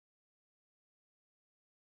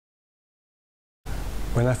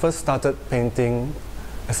When I first started painting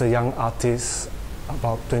as a young artist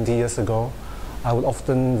about 20 years ago, I would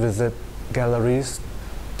often visit galleries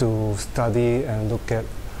to study and look at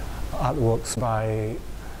artworks by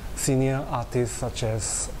senior artists such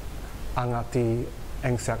as Angati,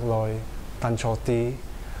 Eng Siak Loy, Tan Choti,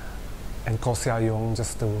 and Koh Sia Yong,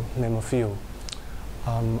 just to name a few.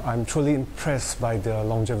 I'm truly impressed by the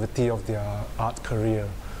longevity of their art career.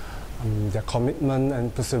 Their commitment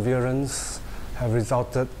and perseverance have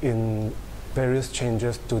resulted in various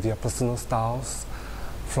changes to their personal styles,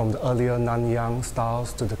 from the earlier Nanyang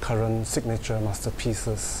styles to the current signature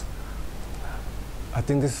masterpieces. I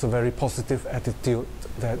think this is a very positive attitude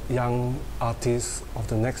that young artists of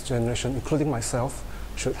the next generation, including myself,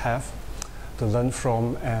 should have to learn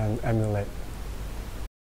from and emulate.